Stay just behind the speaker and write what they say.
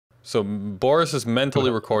So Boris is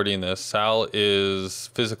mentally recording this. Sal is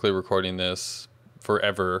physically recording this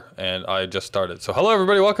forever, and I just started. So hello,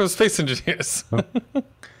 everybody. Welcome to Space Engineers.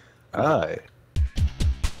 Hi.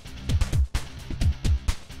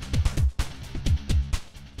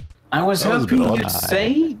 I was hoping you'd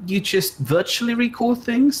say you just virtually record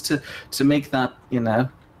things to make that,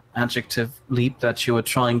 adjective leap that you were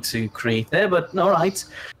trying to create there, but all right.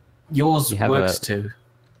 Yours works too.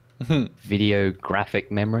 Video graphic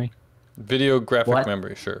memory? Video graphic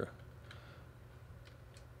memory, sure.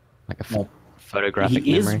 Like a photographic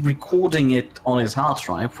memory? He memory? is recording it on his hard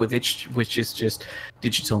drive, which is just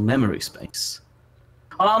digital memory space.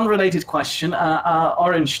 An unrelated question,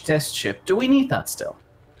 orange test chip, do we need that still?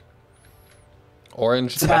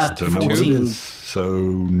 Orange test tube? So,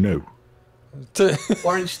 no.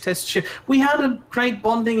 Orange test chip. We had a great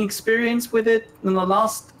bonding experience with it in the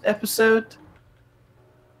last episode.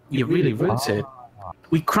 You really ruined it.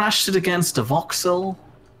 We crashed it against a voxel.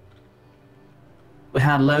 We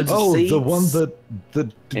had loads of seeds. Oh, the one that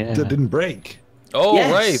didn't break. Oh,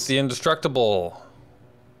 yes. Right, the indestructible.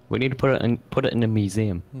 We need to put it in a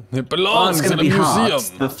museum. It belongs in a museum. Hard.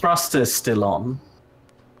 The thruster's still on.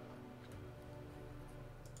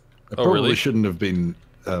 I probably shouldn't have been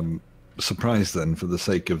surprised then for the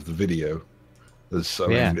sake of the video. It's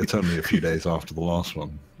only a few days after the last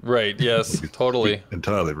one. Right, yes, totally.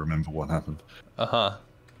 Entirely remember what happened. Uh-huh.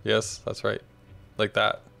 Yes, that's right. Like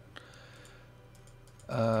that.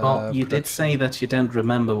 Well, you did say that you don't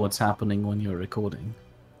remember what's happening when you're recording.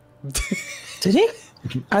 Did he?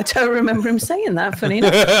 I don't remember him saying that, funny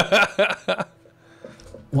enough.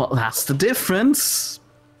 Well, that's the difference.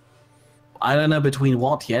 I don't know between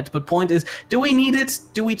what yet, but point is, do we need it?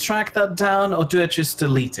 Do we track that down, or do I just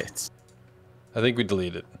delete it? I think we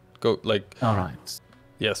delete it. Go, like... All right.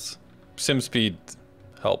 Yes. SimSpeed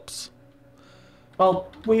helps.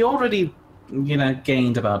 Well, we already,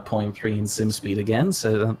 gained about 0.3 in SimSpeed again,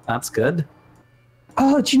 so that's good.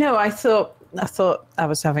 Oh, do you know, I thought I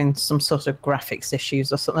was having some sort of graphics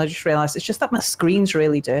issues or something. I just realised it's just that my screen's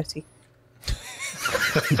really dirty.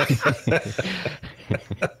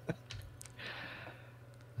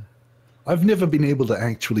 I've never been able to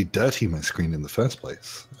actually dirty my screen in the first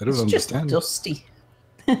place. I don't understand. It's just dusty.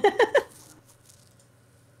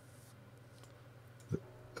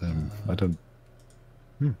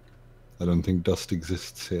 I don't think dust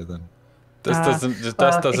exists here then. Dust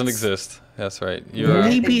doesn't exist. That's right.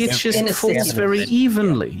 Maybe it just falls very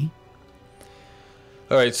evenly.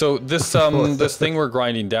 All right, so this this thing we're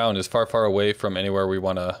grinding down is far, far away from anywhere we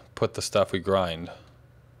want to put the stuff we grind.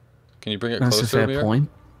 Can you bring it closer? That's a fair point.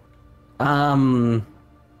 I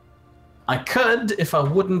could if I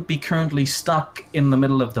wouldn't be currently stuck in the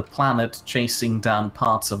middle of the planet chasing down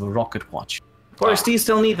parts of a rocket watch. Boris, do you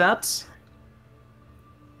still need that?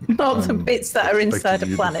 Not the bits that are inside a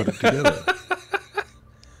planet.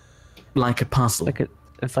 Like a puzzle.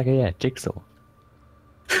 It's like a jigsaw.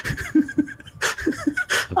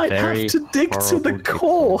 I'd have to dig to the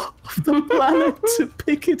core of the planet to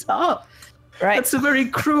pick it up. Right. That's a very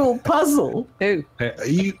cruel puzzle. Ooh.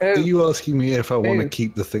 Hey, are you asking me if I want to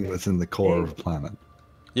keep the thing that's in the core of a planet?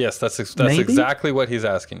 Yes, that's exactly what he's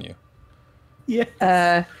asking you.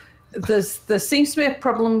 Yeah. There seems to be a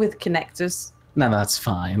problem with connectors. No, that's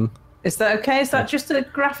fine. Is that okay? Is that just a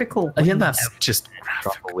graphical? Yeah, that's just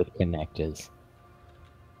graphical with connectors.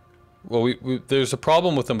 Well, there's a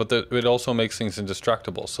problem with them, but it also makes things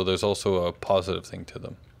indestructible. So there's also a positive thing to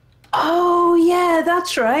them. Oh, yeah,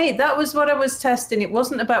 that's right. That was what I was testing. It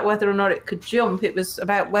wasn't about whether or not it could jump. It was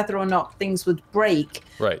about whether or not things would break.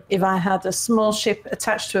 Right. If I had a small ship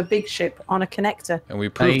attached to a big ship on a connector. And we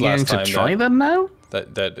proved last time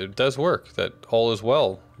that it does work. That all is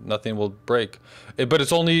well. Nothing will break. But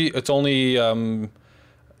it's only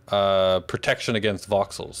protection against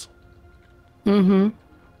voxels. Mm-hmm.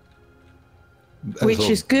 Which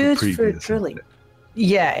is good for drilling.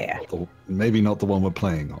 Yeah. Maybe not the one we're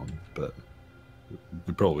playing on, but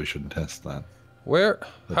we probably shouldn't test that.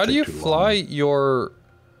 How do you fly your...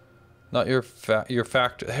 Not your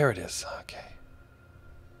factory... There it is. Okay.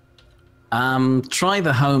 Try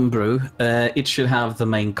the homebrew. It should have the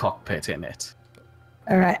main cockpit in it.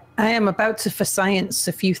 All right. I am about to for science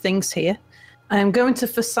a few things here. I am going to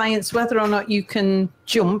for science whether or not you can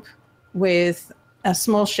jump with a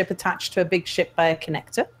small ship attached to a big ship by a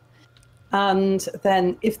connector. And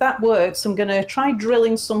then if that works, I'm going to try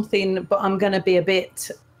drilling something, but I'm going to be a bit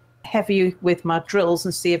heavy with my drills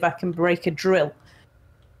and see if I can break a drill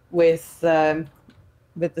with the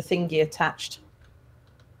thingy attached.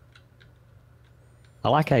 I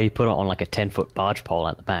like how you put it on like a 10-foot barge pole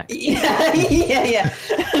at the back. Yeah.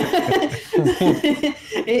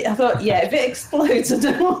 I thought, if it explodes, I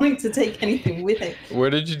don't want it to take anything with it. Where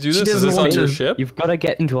did you do this? Is this on your ship? You've got to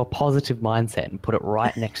get into a positive mindset and put it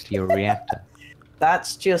right next to your reactor.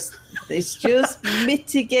 It's just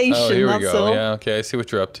mitigation. Oh, here we that's go. all. Yeah, okay, I see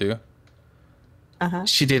what you're up to.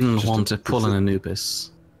 She didn't want to pull an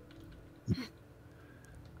Anubis.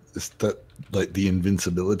 Is that like the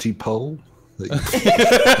invincibility pole?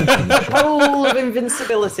 The pole of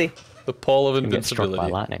invincibility. The pole of You get struck by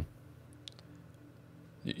invincibility. lightning.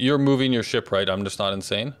 You're moving your ship, right? I'm just not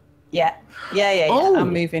insane. Yeah. Oh.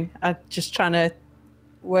 I'm moving. I'm just trying to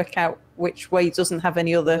work out which way doesn't have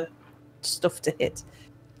any other stuff to hit.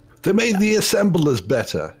 They made the assemblers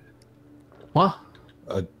better. What?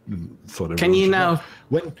 I thought. Can you now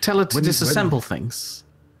When tell it to when- disassemble things?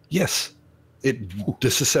 Yes, it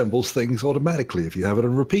disassembles things automatically if you have it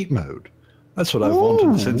in repeat mode. That's what I've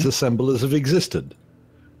wanted since assemblers have existed.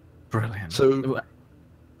 Brilliant. So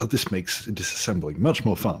this makes disassembling much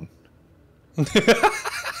more fun.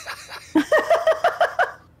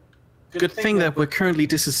 Good thing that we're currently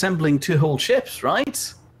disassembling 2 whole ships,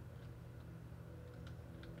 right?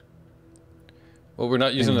 Well, we're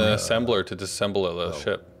not using an assembler to disassemble a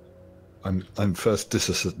ship. I'm first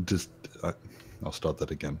I'll start that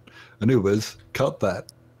again. Anubis, cut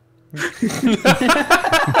that.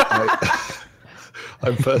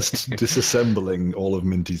 I'm first disassembling all of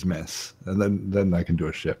Minty's mess, and then I can do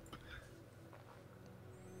a ship.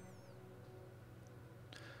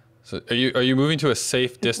 So are you moving to a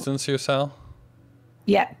safe distance here, Sal?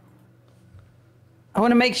 Yeah. I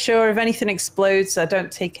want to make sure if anything explodes, I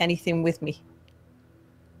don't take anything with me.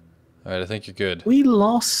 All right, I think you're good. We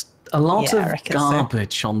lost a lot I of reckon so.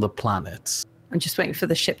 garbage on the planet. I'm just waiting for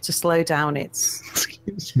the ship to slow down.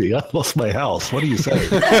 Excuse me, I lost my house. What are you saying?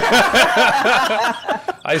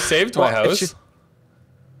 I saved my Well, it's house. just-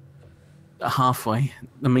 Halfway.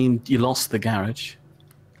 I mean, you lost the garage.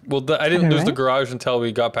 Well, I didn't lose the Alright. garage until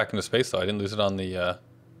we got back into space, though. I didn't lose it on the...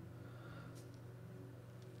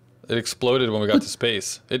 It exploded when we got to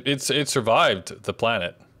space. It survived the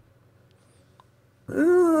planet.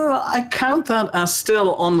 I count that as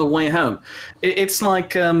still on the way home. It's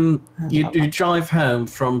like you drive home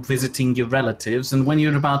from visiting your relatives, and when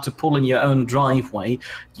you're about to pull in your own driveway,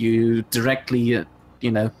 you directly,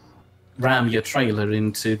 ram your trailer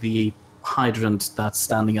into the hydrant that's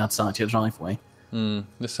standing outside your driveway.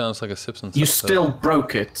 This sounds like a Simpsons You episode. still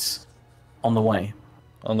broke it on the way,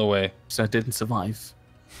 On the way. so it didn't survive.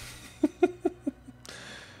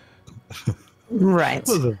 Right.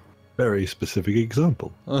 That was a very specific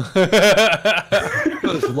example.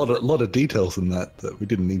 There's a lot of details in that we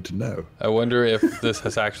didn't need to know. I wonder if this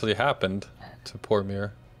has actually happened to poor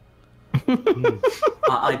Mir.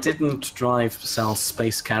 I didn't drive Sal's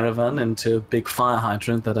space caravan into a big fire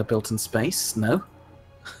hydrant that I built in space, no.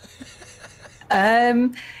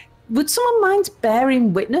 Would someone mind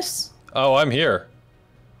bearing witness? Oh, I'm here.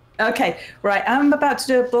 Okay, right. I'm about to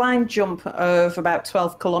do a blind jump of about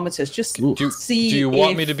 12 kilometers. Just Do see. you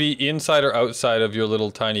want if, me to be inside or outside of your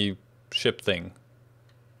little tiny ship thing?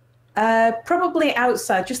 Probably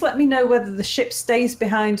outside. Just let me know whether the ship stays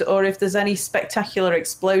behind or if there's any spectacular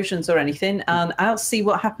explosions or anything, and I'll see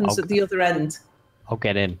what happens at the other end. I'll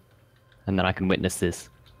get in, and then I can witness this.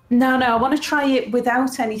 No, I want to try it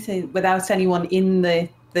without anything, without anyone in the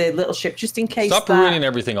little ship, just in case. Stop ruining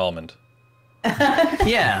everything, Almond.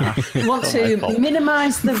 Yeah. I want to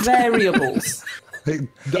minimize the variables. Hey,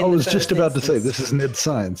 I was just about to say, this is NIDD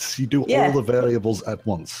Science. You do Yeah. all the variables at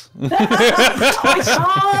once. I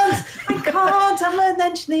can't. I'm an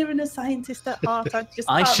engineer and a scientist at heart. I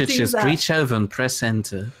can't should do just that. reach over and press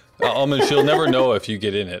enter. Almond, she'll never know if you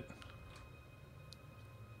get in it.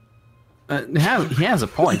 He has a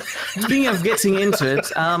point. Speaking of getting into it,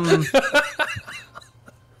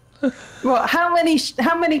 Well, how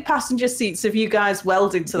many passenger seats have you guys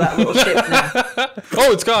welded to that little ship now?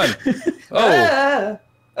 Oh, it's gone. Oh,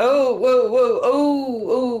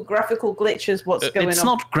 Oh, graphical glitches. What's going it's on?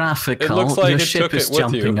 not graphical. It looks like Your it ship took is it with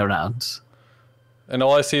jumping you. around. and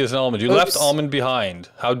all I see is an Almond. You left Oops. Almond behind.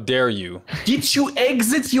 How dare you? Did you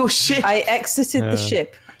exit your ship? I exited the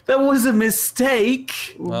ship. That was a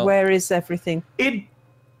mistake. Well- Where is everything? It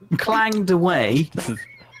clanged away.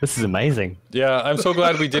 This is amazing. Yeah, I'm so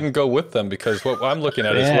glad we didn't go with them because what I'm looking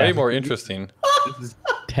at is Yeah. way more interesting. This is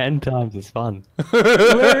 10 times as fun.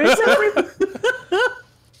 Where is everything?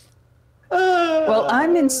 Well,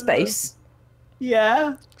 I'm in space.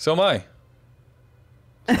 Yeah. So am I.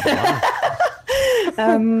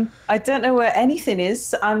 I don't know where anything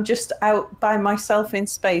is. I'm just out by myself in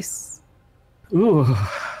space. Ooh.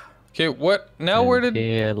 Okay, Okay, what now? And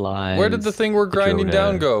Where did the thing we're grinding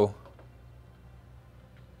down go?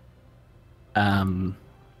 Um,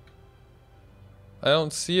 I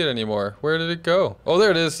don't see it anymore. Where did it go? Oh, there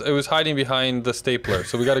it is. It was hiding behind the stapler.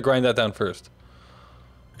 So we got to grind that down first.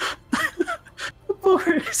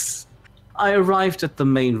 Boris, I arrived at the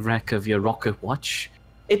main wreck of your rocket watch.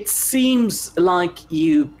 It seems like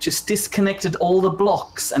you just disconnected all the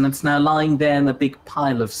blocks and it's now lying there in a big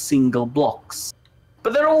pile of single blocks.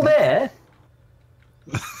 But they're all there.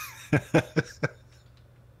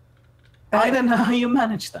 I don't know how you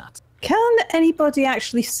manage that. Can anybody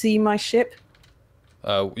actually see my ship?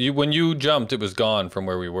 When you jumped, it was gone from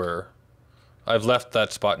where we were. I've left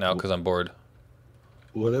that spot now because I'm bored.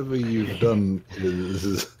 Whatever you've done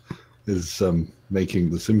is making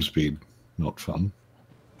the sim speed not fun.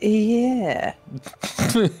 Yeah.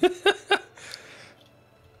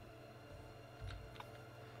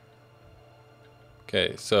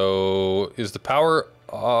 Okay, so is the power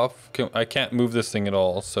off? I can't move this thing at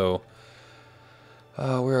all, so...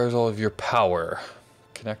 where is all of your power?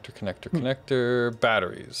 Connector,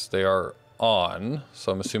 batteries. They are on,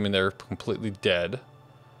 so I'm assuming they're completely dead.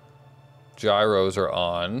 Gyros are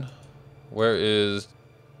on. Where is...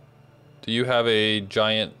 Do you have a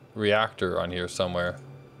giant reactor on here somewhere?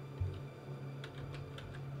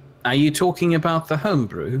 Are you talking about the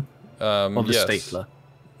homebrew? Or the yes. stapler?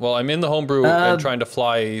 Well, I'm in the homebrew and trying to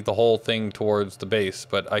fly the whole thing towards the base,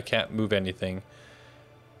 but I can't move anything.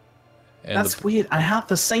 And that's weird. I had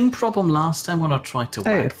the same problem last time when I tried to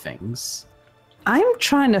whack things. I'm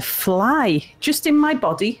trying to fly, just in my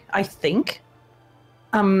body, I think.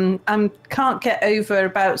 I can't get over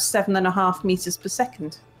about 7.5 meters per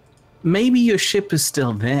second. Maybe your ship is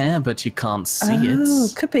still there, but you can't see it. Oh,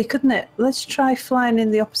 could be, couldn't it? Let's try flying in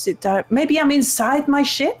the opposite direction. Maybe I'm inside my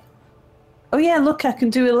ship? Oh yeah, look, I can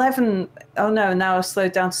do 11. Oh no, now I've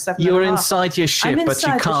slowed down to 7.5. You're inside your ship, I'm but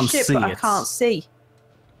you inside can't the ship, see but it. I can't see.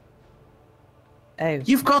 Oh.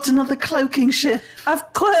 You've got another cloaking ship. I've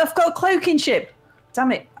got a cloaking ship.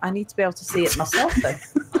 Damn it, I need to be able to see it myself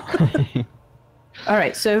then. All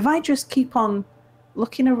right, so if I just keep on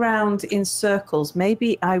looking around in circles,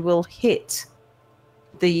 maybe I will hit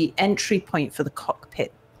the entry point for the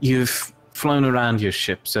cockpit. You've flown around your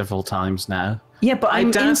ship several times now. Yeah, but I'm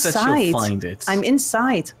doubt inside. that you'll find it. I'm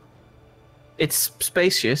inside. It's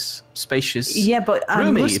spacious. Yeah, but I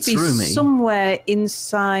must be roomy. somewhere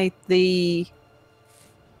inside the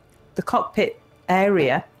cockpit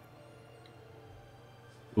area.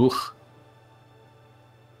 Ugh.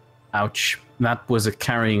 Ouch. That was a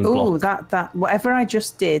carrying block. Oh, that whatever I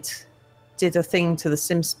just did a thing to the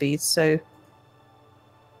sim speed, so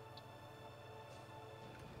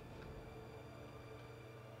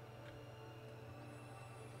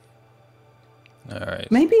all right.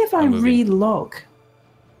 maybe if I relog.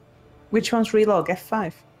 Which one's relog?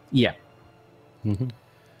 F5. Yeah. Mm-hmm.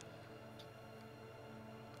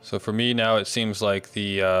 So for me now, it seems like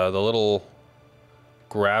the little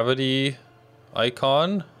gravity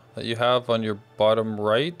icon that you have on your bottom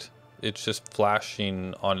right, it's just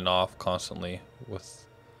flashing on and off constantly with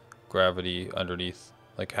gravity underneath,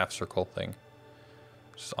 like half circle thing.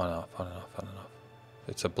 Just on and off, on and off, on and off.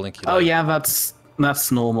 It's a blinky light. Oh yeah,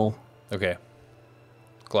 that's normal. Okay.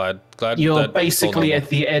 Glad You're that basically at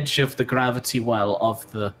the edge of the gravity well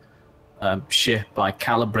of the ship. I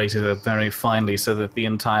calibrated it very finely so that the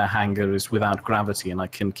entire hangar is without gravity and I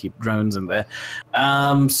can keep drones in there.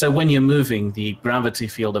 So when you're moving, the gravity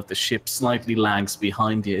field of the ship slightly lags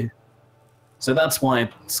behind you. So that's why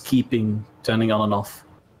it's turning on and off.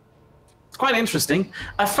 It's quite interesting.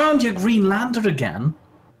 I found your green lander again.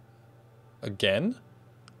 Again?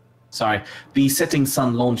 Sorry, the setting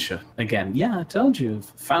sun launcher again. Yeah, I told you. I've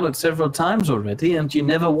found it several times already and you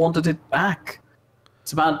never wanted it back.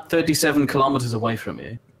 It's about 37 kilometers away from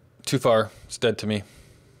you. Too far. It's dead to me.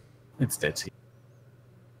 It's dead to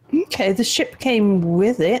you. Okay, the ship came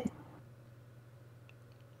with it.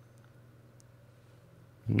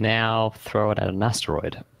 Now throw it at an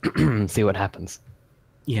asteroid. See what happens.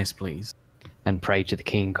 Yes, please. And pray to the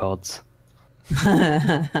king gods.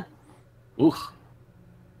 Ooh.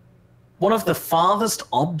 One of the farthest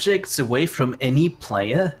objects away from any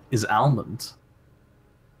player is Almond.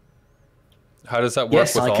 How does that work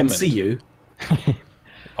yes, with I Almond? can see you.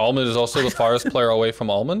 Almond is also the farthest player away from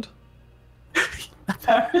Almond?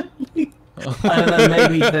 Apparently. I don't know,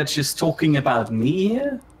 maybe they're just talking about me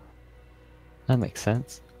here? That makes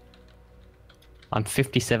sense. I'm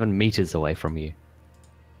 57 meters away from you.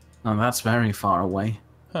 Oh, that's very far away.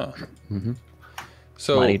 Huh. Mm-hmm.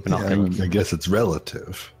 So Might need binoculars. I guess it's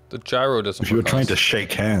relative. the gyro doesn't If you were work on trying us. to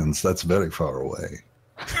shake hands, that's very far away.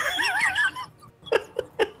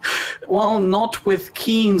 Well, not with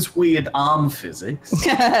Keen's weird arm physics.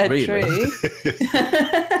 Really. True.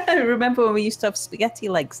 Remember when we used to have spaghetti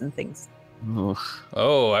legs and things? Ugh.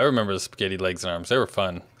 Oh, I remember the spaghetti legs and arms. They were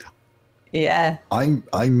fun. Yeah. I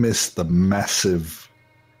miss the massive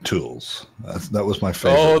tools. That was my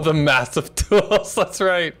favorite. Oh, the massive tools. That's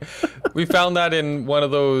right. We found that in one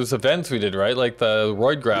of those events we did, right? Like the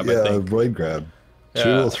Roid Grab, I think. Yeah, Roid Grab. Yeah. 2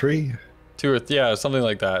 or 3? 2 or yeah, something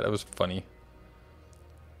like that. It was funny.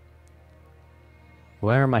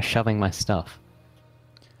 Where am I shoving my stuff?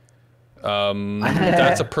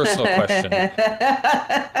 That's a personal question.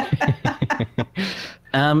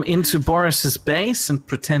 Into Boris's base and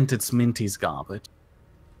pretend it's Minty's garbage.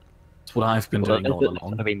 That's what I've been doing all That's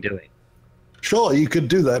along. what I've been doing. Sure, you could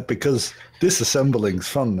do that because disassembling's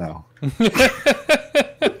fun now. I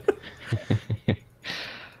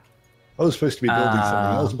was supposed to be building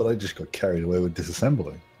something else, but I just got carried away with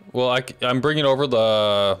disassembling. Well, I'm bringing over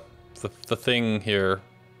the thing here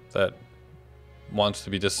that wants to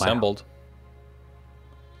be disassembled.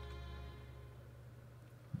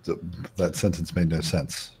 That sentence made no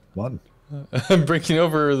sense. What? I'm bringing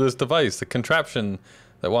over this device, the contraption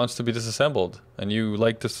that wants to be disassembled, and you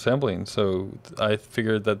like disassembling, so I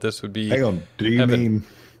figured that this would be. Hang on, do you mean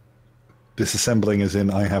disassembling as in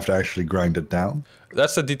I have to actually grind it down?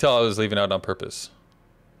 That's the detail I was leaving out on purpose.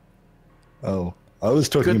 Oh, I was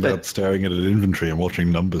talking about staring at an inventory and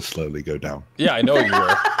watching numbers slowly go down. Yeah, I know you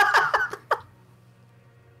were.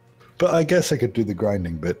 But I guess I could do the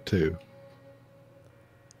grinding bit too.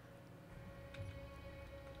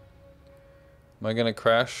 Am I gonna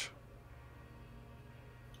crash?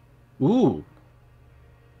 Ooh.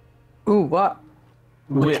 Ooh, what?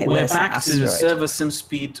 We're back to server sim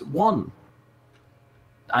speed 1.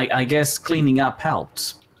 I guess cleaning up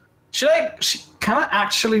helps. Can I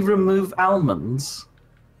actually remove almonds?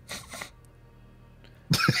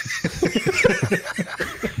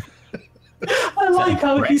 I like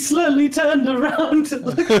how he slowly turned around to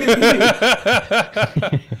look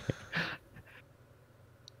at me.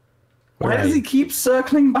 Why does he keep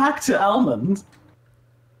circling back to almond?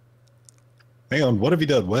 Hang on, what have you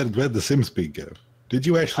done? Where'd the sim speed go? Did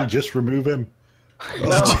you actually just remove him?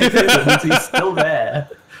 No, I didn't. He's still there.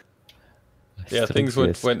 Yeah, things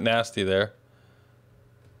went nasty there.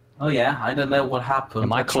 Oh yeah, I don't know what happened.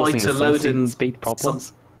 Am I causing tried to load in speed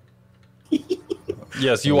problems?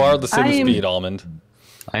 Yes, you are the sim speed almond.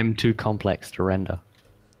 I'm too complex to render.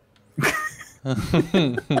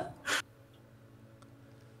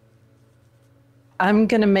 I'm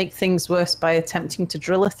going to make things worse by attempting to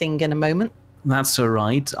drill a thing in a moment. That's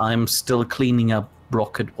alright. I'm still cleaning up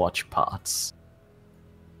rocket watch parts.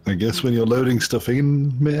 I guess when you're loading stuff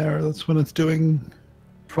in there, that's when it's doing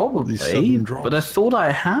Probably, these sudden drops. but I thought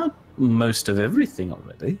I had most of everything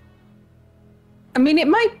already. I mean, it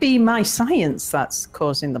might be my science that's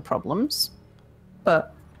causing the problems,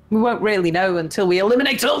 but we won't really know until we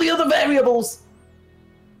eliminate all the other variables.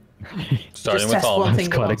 Starting Just with test one almond. thing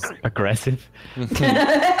It's quite at once. aggressive.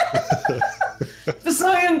 For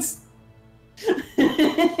science!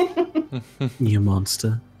 You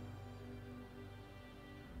monster.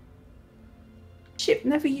 Ship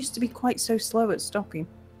never used to be quite so slow at stopping.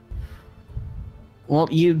 Well,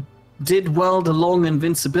 you did weld a long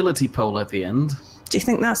invincibility pole at the end. Do you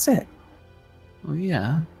think that's it? Oh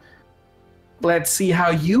yeah. Let's see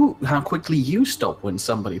how quickly you stop when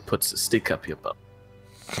somebody puts a stick up your butt.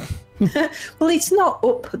 Well, it's not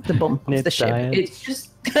up at the bump of It's the ship. science. It's just.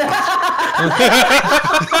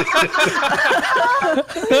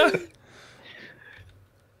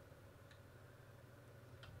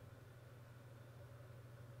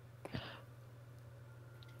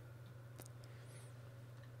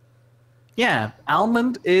 Yeah,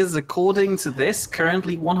 Almond is, according to this,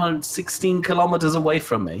 currently 116 kilometers away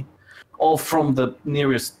from me. Or from the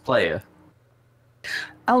nearest player.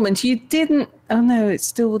 Almond, you didn't. Oh no, it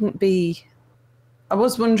still wouldn't be. I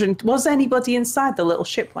was wondering, was anybody inside the little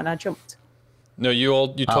ship when I jumped? No, you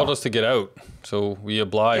told us to get out, so we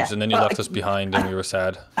obliged, Yeah, and then you well, left us behind, and we were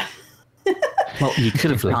sad. Well, you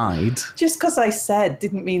could have lied. Just because I said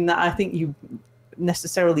didn't mean that I think you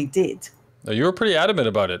necessarily did. No, you were pretty adamant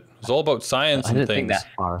about it. It was all about science I and didn't think things.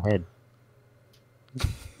 that far ahead.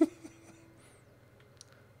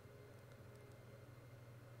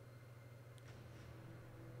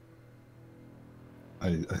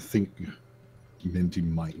 I think Minty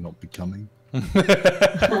might not be coming. I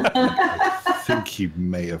think he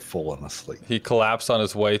may have fallen asleep. He collapsed on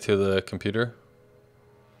his way to the computer.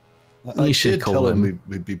 I should did call tell him him.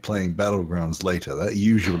 we'd be playing Battlegrounds later. That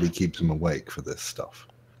usually keeps him awake for this stuff.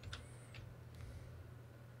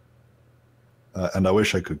 And I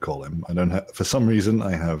wish I could call him. I don't have. For some reason,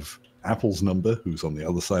 I have Apple's number, who's on the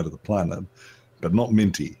other side of the planet, but not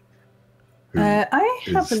Minty. I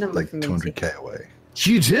have a is number like for Minty. 200k away.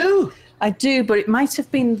 You do? I do, but it might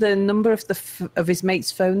have been the number of of his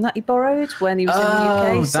mate's phone that he borrowed when he was in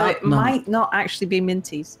the UK, so it might not actually be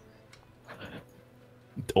Minty's.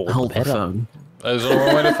 Hold the phone. There's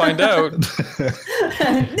no way to find out.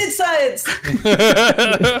 NIDD SIENCE!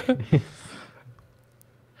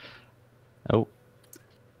 Oh.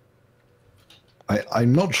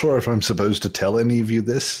 I'm not sure if I'm supposed to tell any of you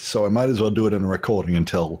this, so I might as well do it in a recording and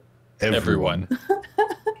tell everyone.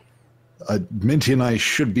 Minty and I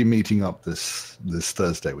should be meeting up this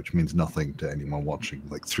Thursday, which means nothing to anyone watching,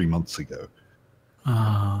 like 3 months ago.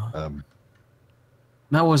 That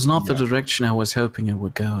was not the direction I was hoping it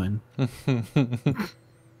would go in.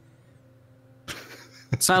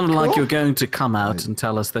 It sounded like you were going to come out and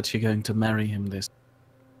tell us that you're going to marry him this.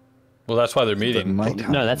 Well, that's why they're meeting.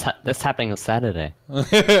 No, that's happening on Saturday.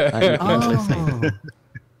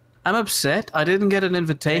 I'm upset. I didn't get an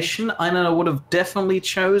invitation. I know I would have definitely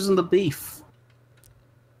chosen the beef.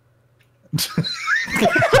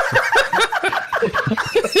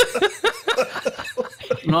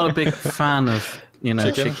 I'm not a big fan of,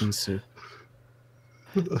 chicken soup.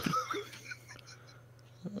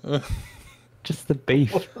 Just the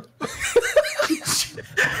beef.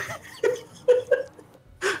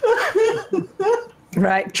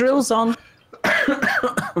 Right, drills on.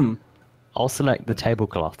 I'll select the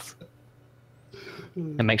tablecloths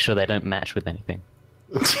and make sure they don't match with anything.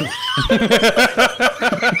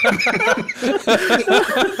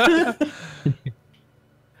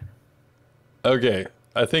 Okay,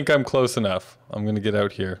 I think I'm close enough. I'm gonna get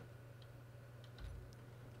out here.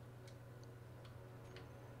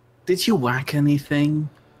 Did you whack anything?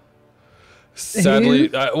 Sadly,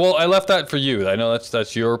 well, I left that for you. I know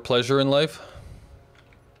that's your pleasure in life.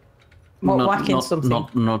 Whacking something?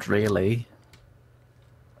 Not really.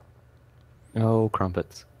 Oh,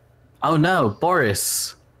 crumpets. Oh no,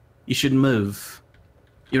 Boris. You should move.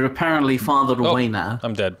 You're apparently farther away now.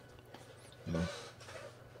 I'm dead.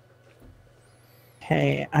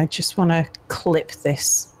 Okay, I just want to clip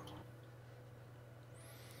this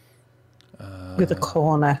with a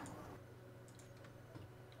corner.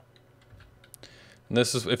 And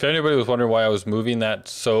this is, if anybody was wondering why I was moving that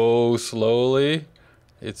so slowly,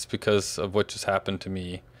 it's because of what just happened to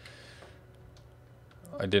me.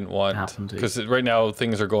 I didn't want, because right now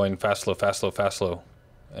things are going fast, slow, fast, slow, fast, slow.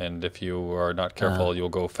 And if you are not careful, you'll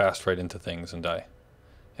go fast right into things and die.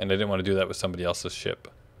 And I didn't want to do that with somebody else's ship.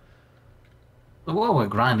 Well, we're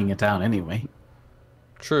grinding it down anyway.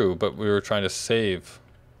 True, but we were trying to save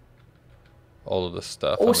all of this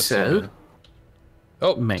stuff. Also,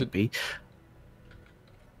 oh, maybe.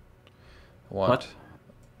 What?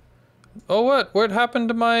 Oh, what happened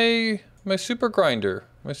to my super grinder?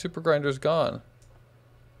 My super grinder's gone.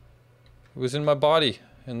 It was in my body,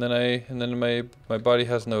 and then my body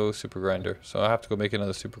has no super grinder, so I have to go make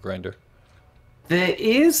another super grinder. There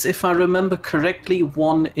is, if I remember correctly,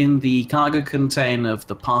 one in the cargo container of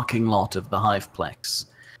the parking lot of the Hiveplex.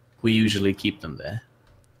 We usually keep them there.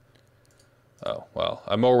 Oh, well,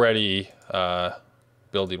 I'm already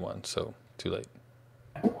building one, so too late.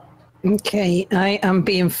 Okay, I am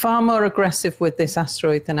being far more aggressive with this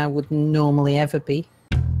asteroid than I would normally ever be.